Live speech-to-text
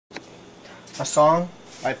a song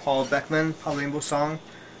by Paul Beckman, a rainbow song,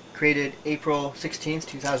 created April 16th,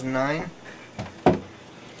 2009,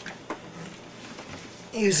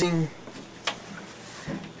 using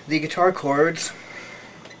the guitar chords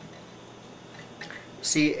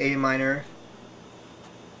C, A minor,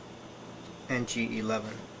 and G11.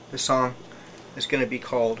 The song is going to be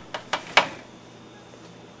called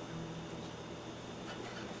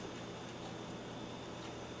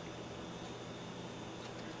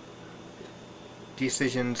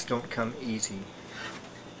Decisions Don't Come Easy.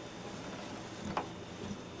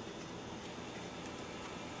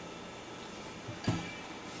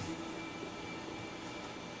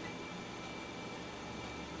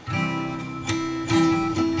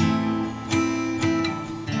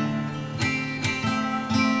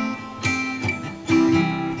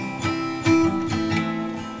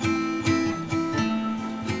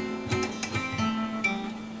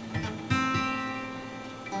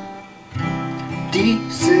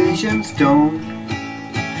 Decisions don't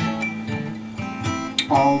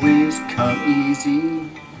always come easy.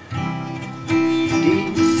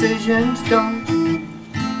 Decisions don't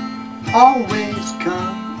always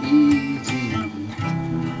come easy.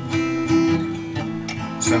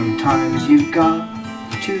 Sometimes you got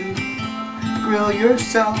to grill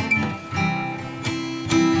yourself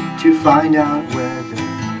to find out whether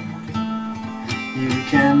you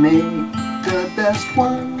can make the best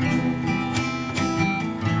one.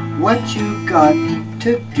 What you got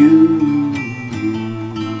to do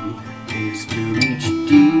is to reach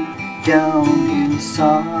deep down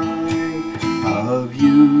inside of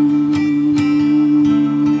you,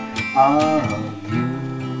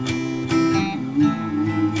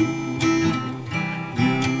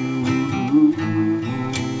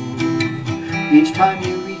 Each time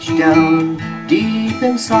you reach down deep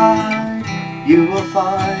inside, you will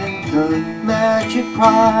find the magic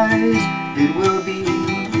prize. It will be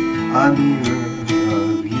a mirror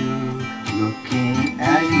of you looking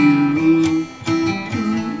at you.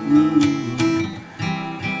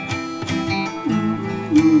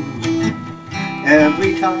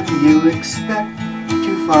 Every time you expect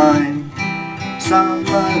to find some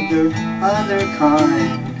other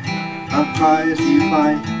kind of prize, you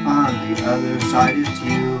find on the other side it's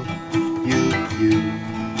you.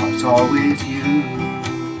 It's always you.